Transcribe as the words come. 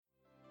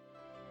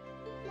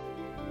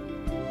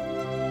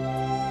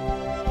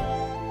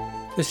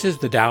This is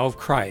the Tao of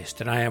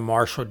Christ, and I am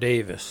Marshall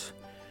Davis.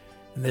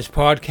 In this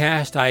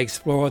podcast, I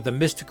explore the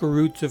mystical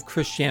roots of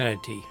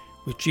Christianity,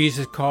 which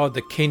Jesus called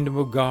the Kingdom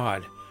of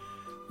God,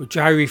 which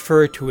I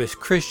refer to as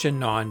Christian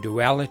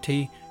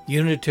non-duality,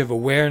 unitive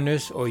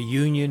awareness, or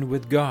union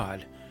with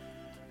God.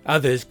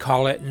 Others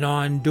call it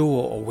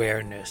non-dual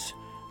awareness,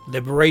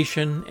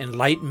 liberation,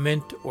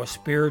 enlightenment, or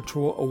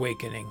spiritual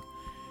awakening.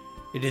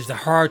 It is the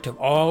heart of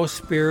all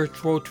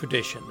spiritual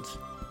traditions.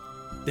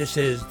 This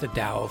is the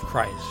Tao of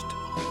Christ.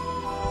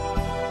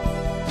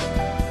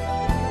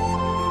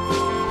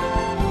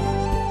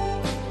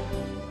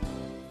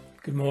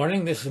 Good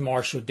morning, this is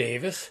Marshall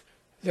Davis.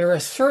 There are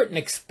certain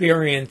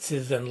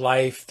experiences in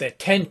life that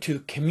tend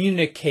to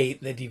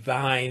communicate the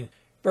divine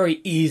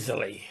very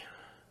easily,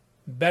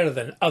 better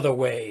than other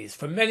ways.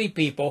 For many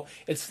people,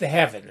 it's the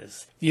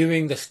heavens.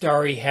 Viewing the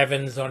starry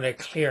heavens on a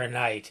clear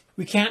night,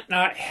 we can't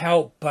not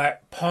help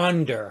but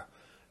ponder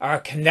our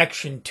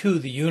connection to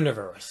the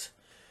universe.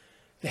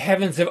 The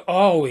heavens have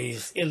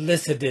always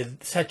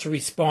elicited such a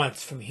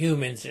response from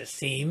humans, it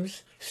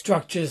seems.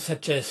 Structures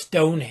such as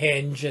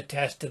Stonehenge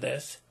attest to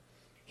this.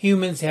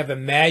 Humans have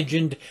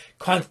imagined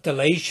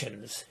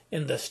constellations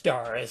in the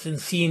stars and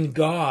seen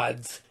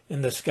gods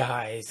in the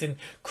skies and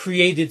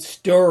created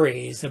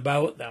stories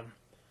about them.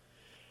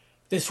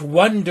 This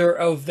wonder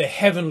of the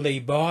heavenly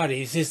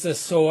bodies is the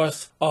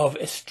source of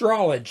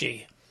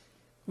astrology,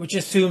 which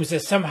assumes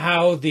that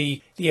somehow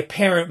the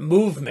apparent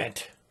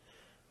movement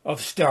of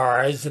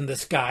stars in the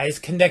sky is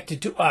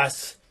connected to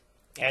us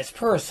as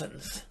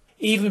persons.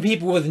 Even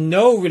people with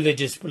no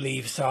religious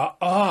beliefs are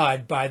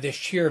awed by the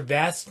sheer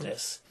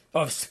vastness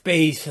of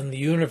space and the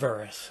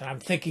universe. I'm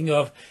thinking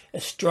of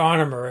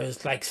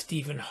astronomers like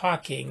Stephen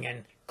Hawking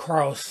and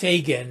Carl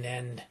Sagan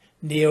and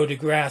Neil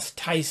deGrasse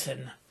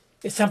Tyson.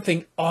 There's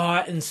something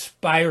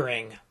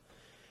awe-inspiring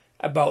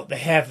about the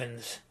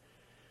heavens.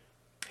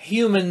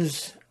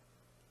 Humans'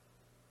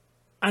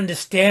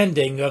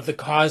 understanding of the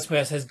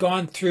cosmos has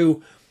gone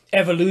through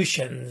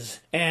evolutions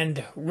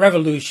and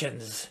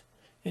revolutions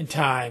in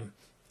time.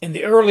 In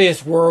the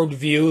earliest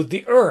worldview,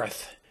 the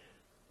Earth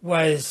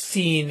was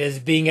seen as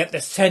being at the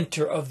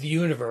center of the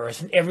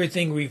universe, and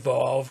everything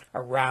revolved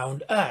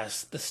around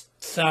us. The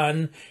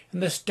sun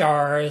and the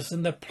stars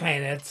and the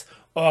planets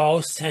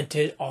all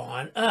centered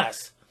on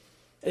us.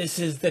 This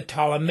is the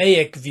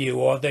Ptolemaic view,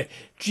 or the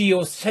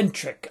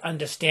geocentric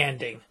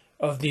understanding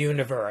of the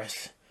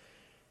universe.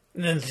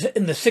 And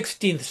in the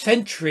 16th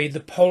century,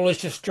 the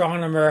Polish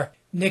astronomer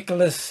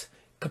Nicholas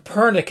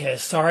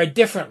Copernicus saw it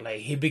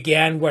differently. He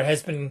began what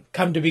has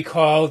come to be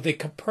called the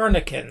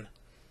Copernican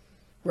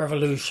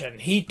revolution.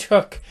 He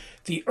took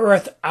the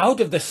Earth out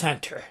of the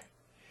center,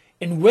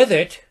 and with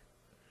it,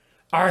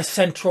 our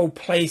central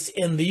place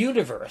in the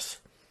universe.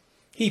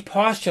 He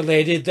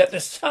postulated that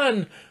the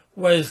sun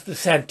was the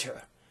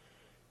center,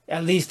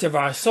 at least of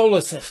our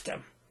solar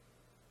system.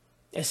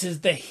 This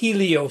is the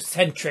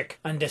heliocentric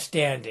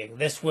understanding.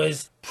 This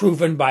was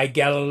proven by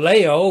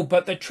Galileo,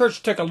 but the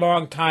church took a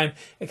long time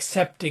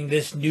accepting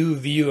this new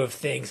view of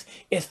things.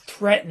 It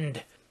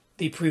threatened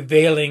the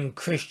prevailing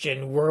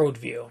Christian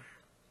worldview.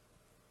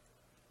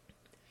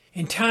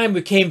 In time,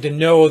 we came to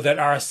know that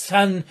our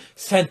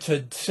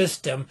sun-centered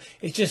system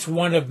is just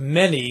one of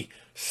many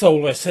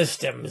solar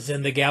systems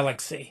in the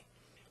galaxy,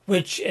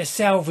 which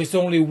itself is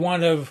only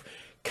one of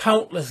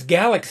countless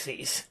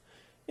galaxies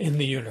in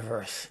the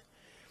universe.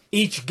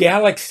 Each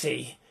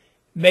galaxy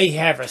may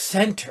have a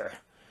center,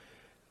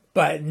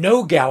 but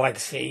no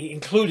galaxy,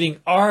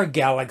 including our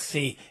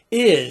galaxy,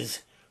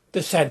 is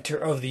the center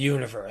of the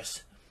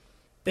universe.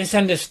 This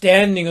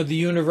understanding of the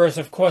universe,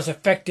 of course,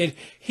 affected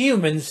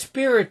humans'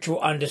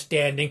 spiritual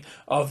understanding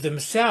of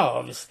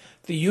themselves.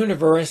 The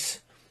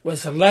universe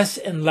was less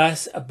and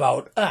less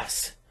about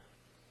us,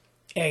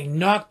 and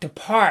knocked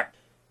apart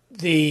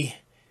the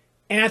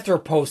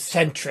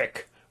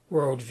anthropocentric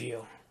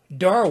worldview.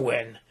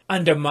 Darwin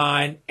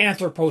undermined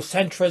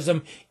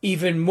anthropocentrism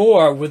even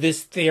more with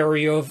his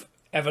theory of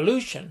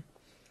evolution.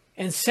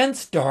 And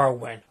since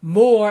Darwin,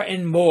 more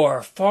and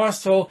more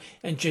fossil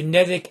and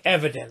genetic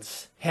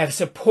evidence have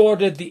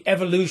supported the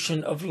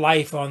evolution of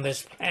life on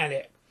this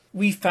planet.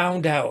 We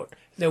found out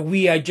that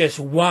we are just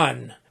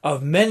one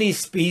of many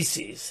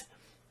species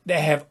that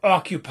have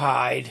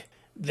occupied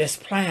this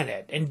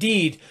planet.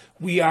 Indeed,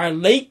 we are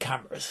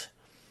latecomers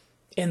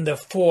in the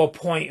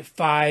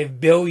 4.5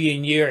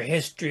 billion year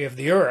history of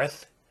the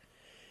Earth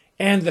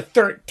and the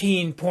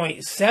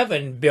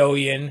 13.7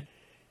 billion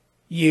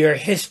year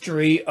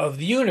history of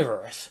the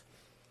universe.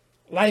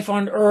 Life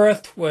on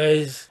Earth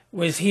was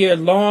here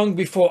long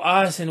before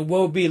us and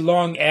will be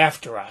long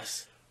after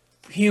us.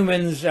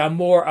 Humans are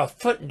more a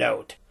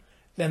footnote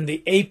than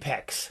the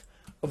apex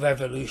of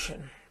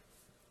evolution.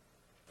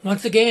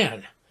 Once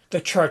again,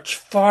 the church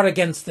fought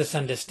against this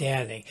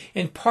understanding,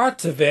 and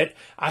parts of it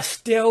are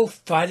still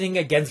fighting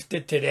against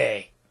it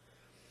today.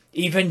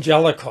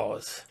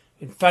 Evangelicals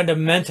and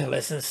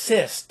fundamentalists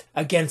insist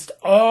against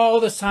all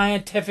the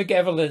scientific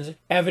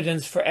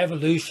evidence for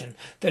evolution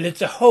that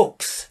it's a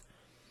hoax,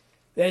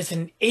 that it's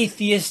an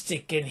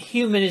atheistic and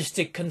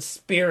humanistic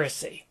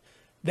conspiracy,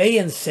 They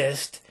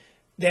insist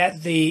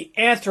that the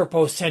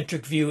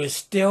anthropocentric view is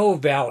still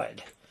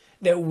valid,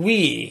 that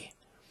we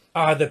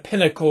are the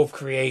pinnacle of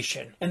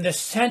creation and the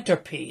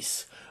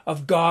centerpiece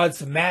of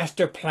God's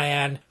master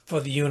plan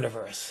for the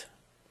universe.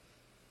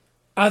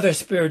 Other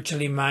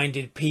spiritually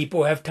minded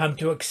people have come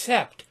to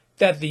accept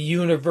that the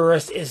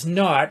universe is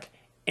not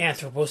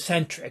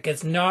anthropocentric.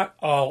 It's not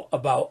all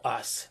about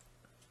us.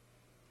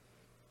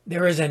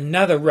 There is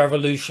another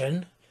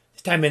revolution,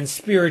 this time in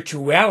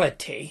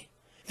spirituality,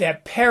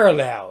 that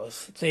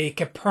parallels the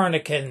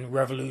Copernican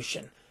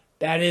revolution.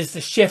 That is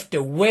the shift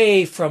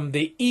away from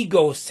the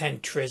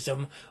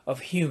egocentrism of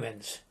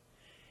humans.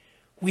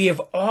 We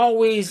have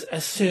always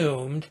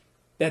assumed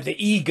that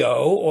the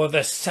ego or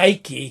the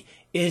psyche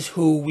is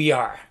who we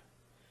are,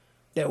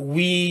 that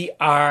we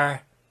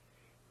are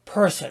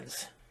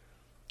persons.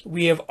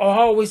 We have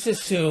always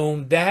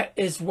assumed that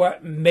is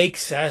what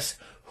makes us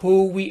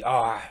who we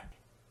are,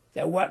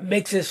 that what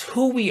makes us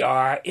who we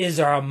are is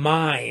our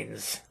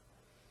minds,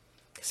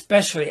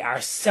 especially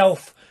our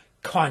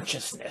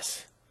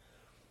self-consciousness,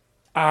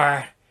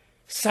 our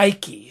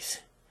psyches.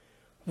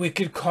 We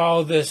could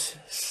call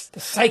this the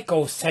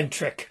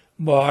psychocentric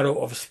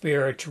model of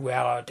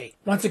spirituality.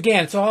 Once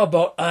again, it's all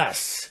about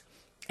us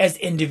as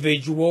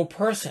individual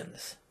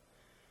persons.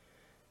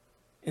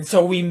 And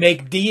so we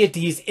make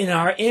deities in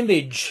our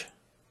image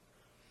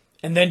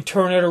and then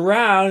turn it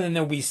around and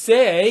then we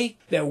say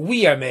that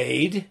we are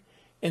made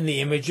in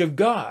the image of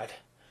God.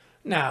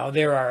 Now,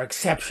 there are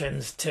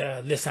exceptions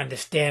to this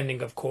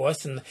understanding, of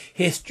course, in the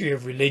history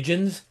of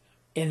religions.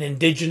 In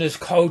indigenous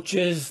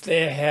cultures,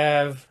 there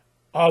have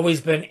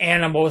always been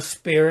animal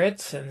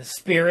spirits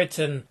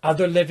and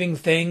other living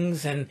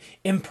things and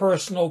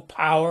impersonal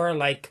power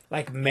like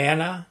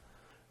mana.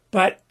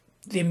 But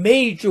the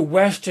major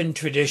Western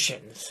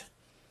traditions,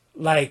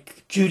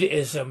 like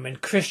Judaism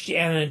and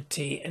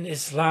Christianity and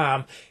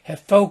Islam, have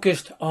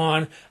focused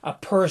on a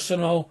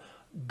personal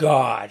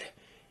God.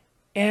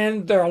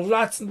 And there are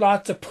lots and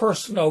lots of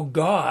personal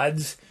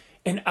gods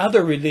in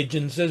other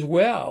religions as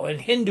well, in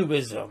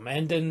Hinduism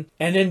and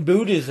in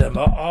Buddhism,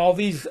 all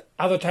these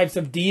other types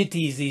of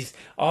deities,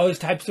 all these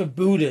types of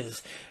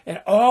Buddhas.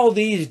 And all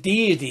these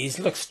deities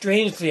look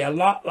strangely a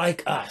lot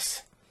like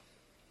us.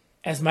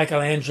 As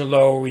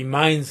Michelangelo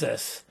reminds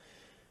us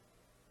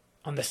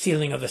on the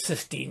ceiling of the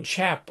Sistine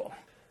Chapel.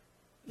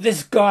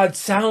 This God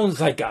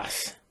sounds like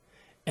us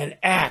and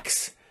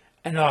acts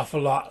an awful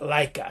lot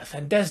like us,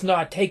 and does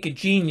not take a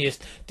genius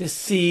to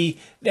see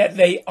that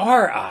they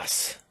are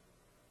us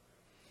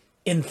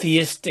in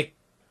theistic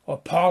or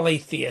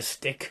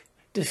polytheistic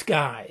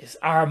disguise.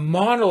 Our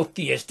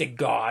monotheistic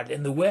God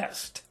in the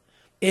West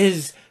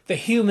is the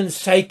human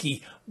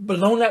psyche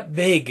blown up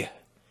big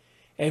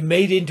and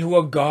made into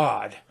a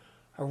god,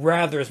 or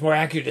rather, it's more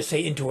accurate to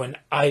say into an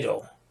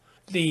idol.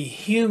 The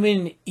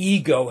human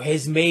ego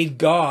has made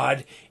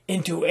God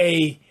into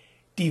a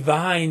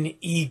divine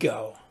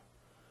ego.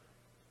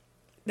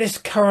 This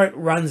current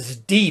runs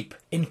deep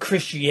in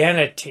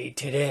Christianity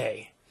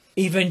today.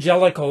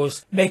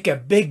 Evangelicals make a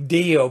big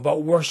deal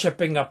about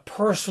worshiping a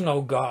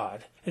personal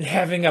God and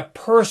having a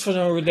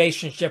personal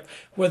relationship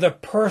with a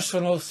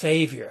personal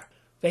Savior.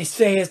 They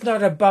say it's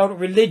not about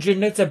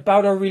religion, it's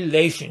about a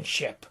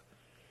relationship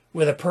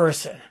with a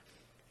person.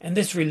 And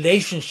this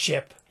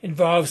relationship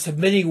involves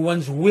submitting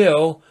one's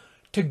will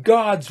to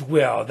God's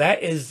will.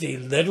 That is the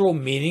literal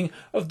meaning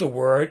of the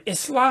word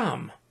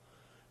Islam.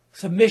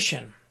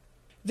 Submission.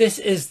 This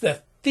is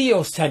the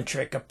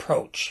theocentric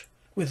approach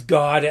with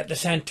God at the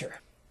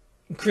center.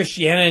 And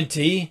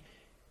Christianity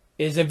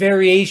is a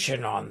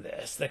variation on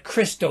this, the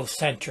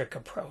Christocentric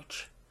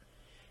approach.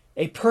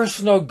 A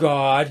personal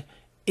God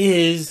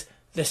is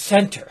the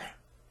center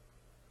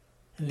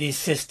in these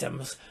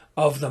systems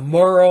of the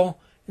moral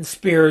and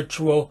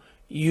spiritual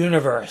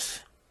universe,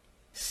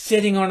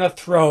 sitting on a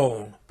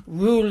throne,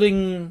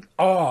 ruling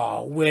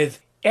all with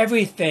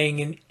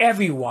everything and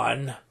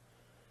everyone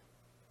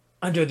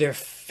under their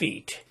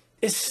feet.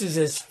 This is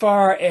as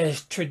far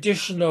as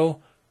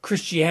traditional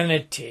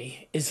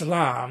Christianity,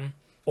 Islam,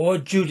 or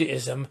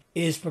Judaism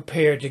is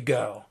prepared to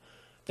go.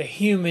 The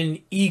human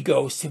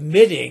ego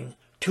submitting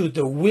to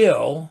the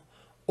will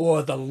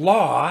or the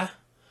law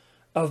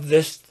of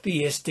this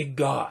theistic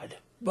God.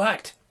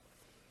 But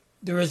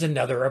there is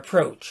another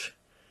approach.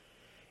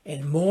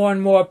 And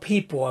more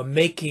people are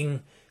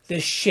making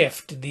this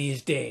shift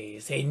these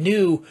days. A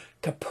new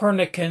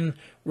Copernican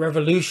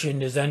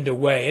revolution is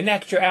underway. In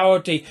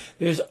actuality,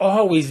 there's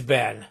always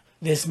been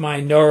this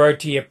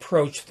minority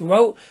approach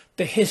throughout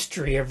the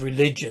history of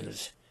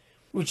religions,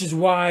 which is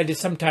why it is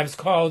sometimes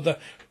called the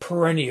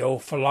perennial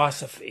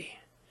philosophy.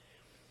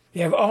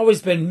 There have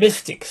always been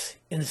mystics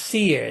and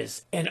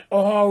seers in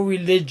all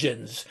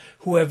religions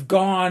who have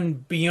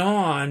gone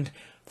beyond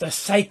the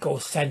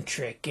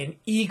psychocentric and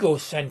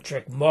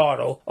egocentric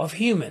model of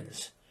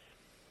humans.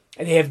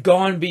 And they have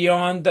gone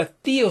beyond the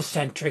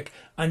theocentric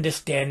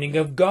understanding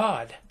of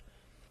God.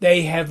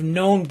 They have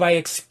known by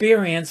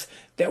experience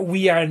that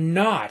we are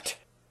not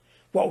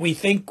what we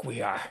think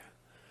we are.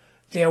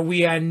 That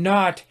we are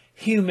not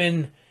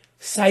human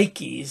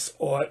psyches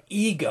or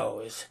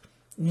egos.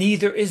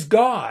 Neither is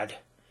God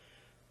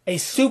a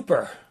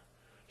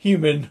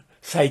superhuman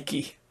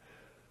psyche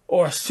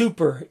or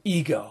super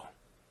ego.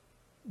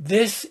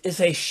 This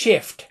is a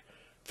shift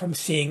from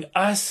seeing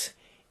us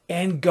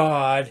and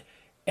God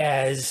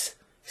as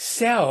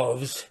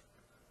selves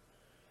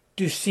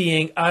to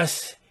seeing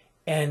us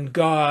and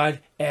God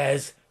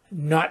as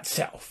not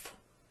self.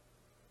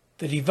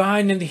 The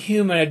divine and the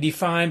human are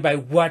defined by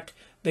what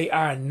they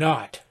are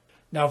not.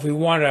 Now, if we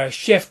want to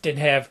shift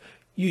and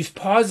use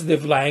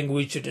positive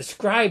language to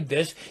describe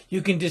this,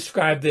 you can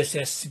describe this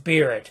as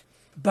spirit.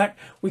 But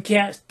we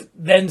can't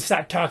then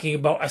start talking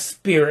about a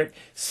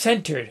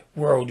spirit-centered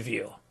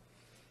worldview.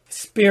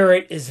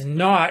 Spirit is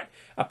not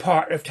a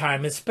part of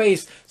time and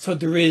space, so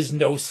there is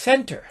no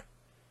center.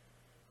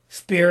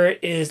 Spirit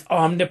is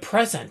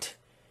omnipresent,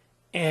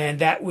 and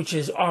that which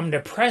is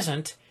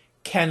omnipresent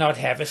cannot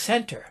have a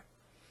center.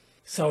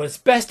 So it's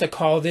best to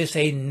call this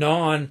a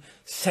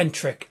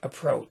non-centric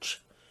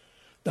approach.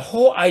 The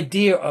whole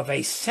idea of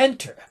a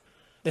center,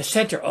 the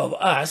center of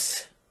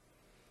us,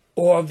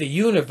 or of the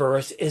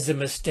universe, is a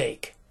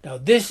mistake. Now,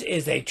 this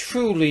is a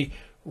truly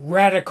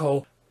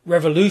radical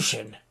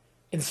revolution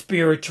in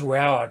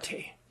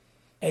spirituality.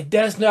 It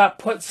does not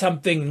put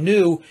something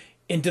new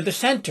into the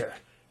center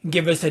and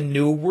give us a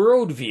new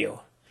worldview.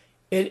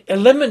 It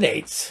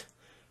eliminates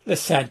the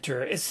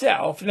center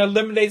itself and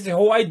eliminates the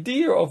whole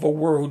idea of a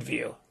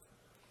worldview.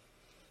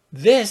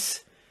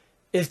 This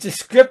is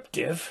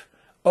descriptive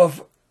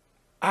of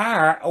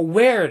our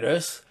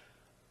awareness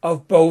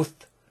of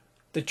both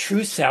the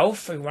true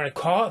self, if you want to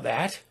call it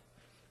that,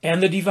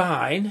 and the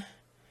divine,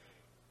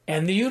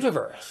 and the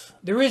universe.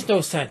 There is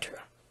no center.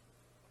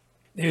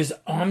 There's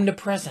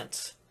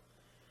omnipresence.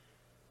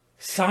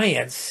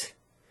 Science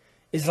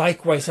is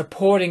likewise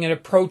supporting an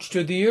approach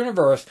to the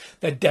universe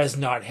that does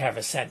not have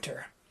a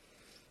center.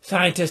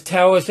 Scientists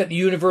tell us that the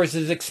universe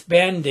is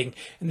expanding,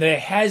 and that it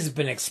has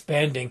been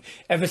expanding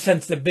ever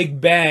since the Big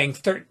Bang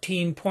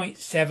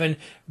 13.7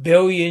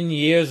 billion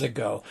years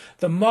ago.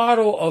 The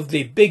model of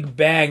the Big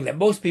Bang that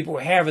most people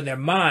have in their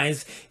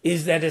minds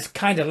is that it's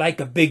kind of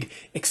like a big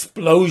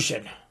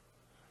explosion.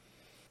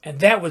 And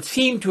that would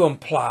seem to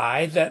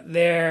imply that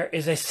there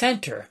is a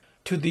center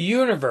to the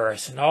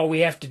universe, and all we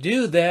have to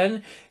do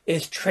then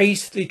is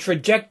trace the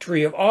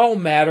trajectory of all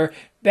matter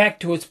back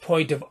to its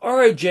point of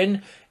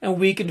origin, and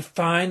we can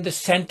find the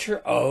center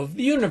of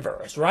the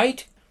universe,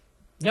 right?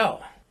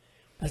 No,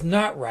 that's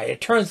not right.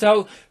 It turns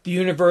out the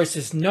universe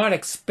is not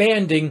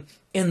expanding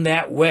in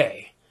that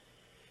way.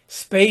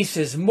 Space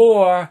is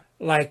more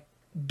like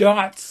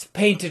dots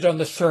painted on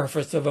the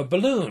surface of a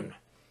balloon,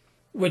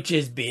 which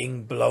is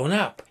being blown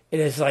up.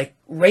 It is like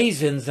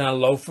raisins in a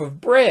loaf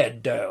of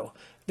bread dough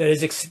that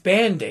is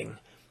expanding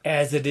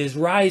as it is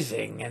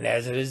rising and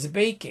as it is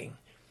baking.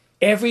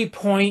 Every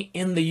point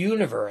in the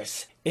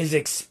universe is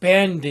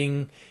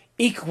expanding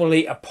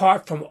equally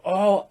apart from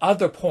all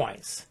other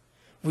points,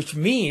 which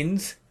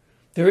means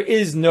there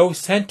is no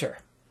center.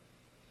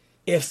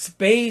 If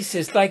space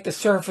is like the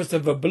surface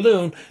of a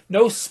balloon,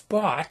 no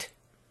spot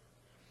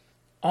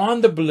on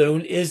the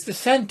balloon is the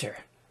center,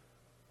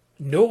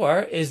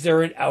 nor is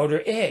there an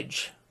outer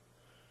edge.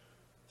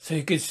 So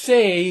you could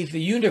say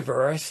the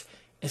universe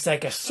is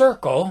like a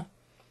circle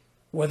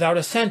without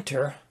a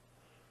center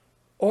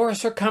or a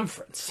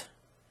circumference,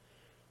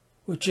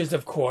 which is,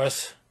 of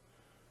course,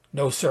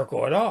 no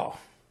circle at all.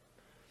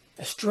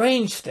 A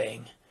strange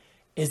thing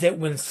is that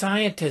when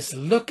scientists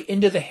look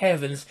into the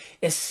heavens,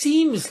 it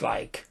seems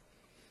like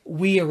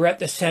we are at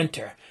the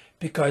center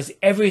because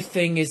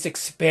everything is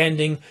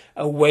expanding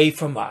away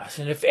from us.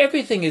 And if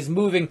everything is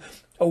moving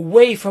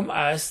away from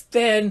us,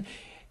 then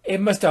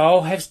it must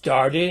all have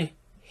started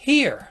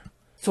here.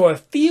 So it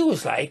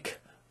feels like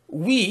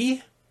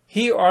we,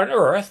 here on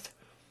Earth,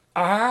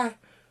 are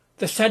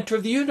the center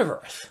of the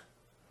universe.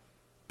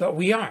 But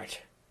we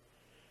aren't.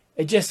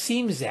 It just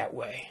seems that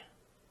way.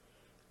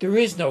 There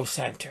is no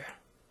center.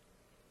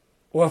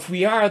 Or if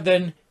we are,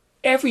 then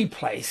every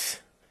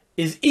place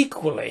is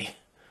equally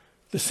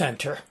the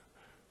center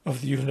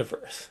of the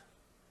universe.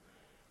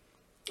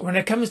 When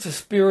it comes to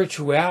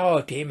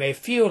spirituality, it may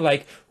feel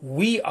like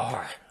we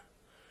are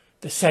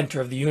the center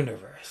of the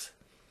universe.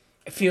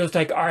 It feels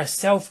like our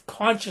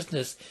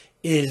self-consciousness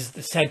is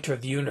the center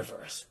of the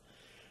universe.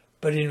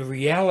 But in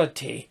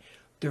reality,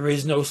 there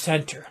is no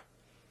center.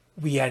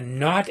 We are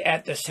not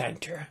at the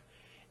center,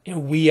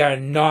 and we are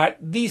not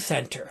the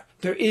center.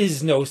 There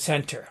is no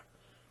center.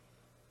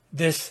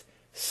 This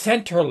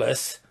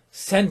centerless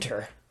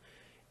center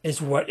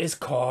is what is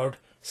called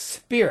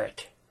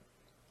spirit.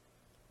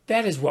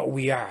 That is what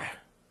we are.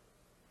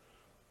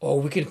 Or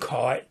we can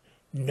call it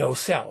no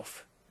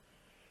self.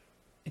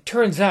 It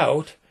turns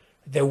out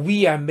that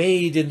we are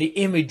made in the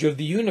image of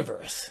the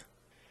universe,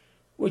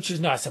 which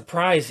is not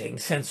surprising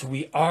since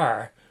we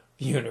are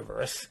the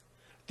universe.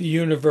 The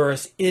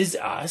universe is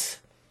us.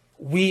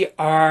 We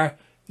are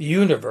the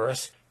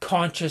universe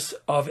conscious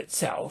of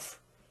itself.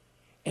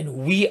 And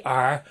we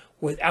are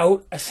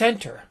without a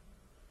center.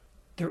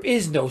 There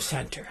is no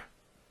center.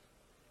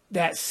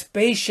 That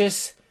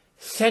spacious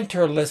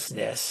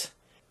centerlessness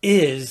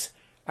is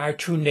our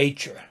true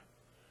nature.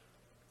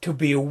 To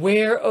be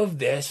aware of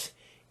this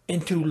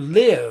and to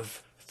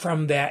live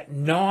from that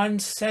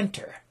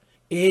non-center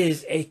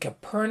is a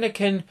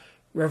Copernican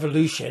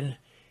revolution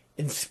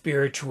in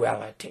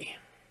spirituality.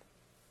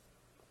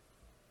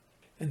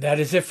 And that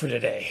is it for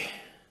today.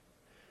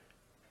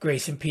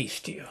 Grace and peace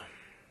to you.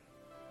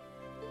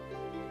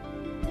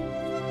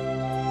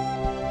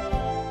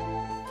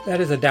 That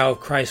is the Tao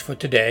of Christ for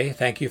today.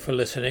 Thank you for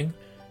listening.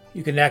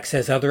 You can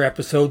access other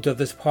episodes of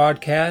this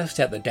podcast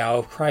at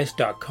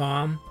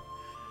thedaoofchrist.com.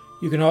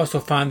 You can also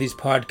find these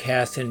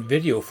podcasts in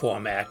video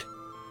format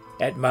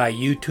at my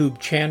YouTube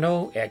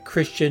channel at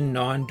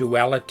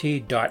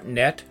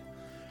christiannonduality.net.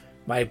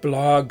 My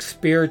blog,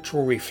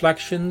 Spiritual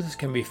Reflections,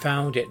 can be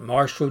found at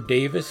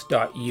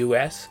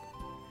marshalldavis.us.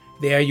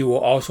 There you will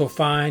also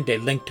find a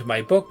link to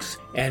my books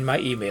and my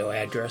email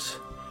address.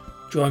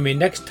 Join me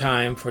next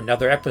time for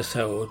another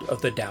episode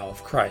of the Tao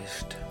of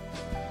Christ.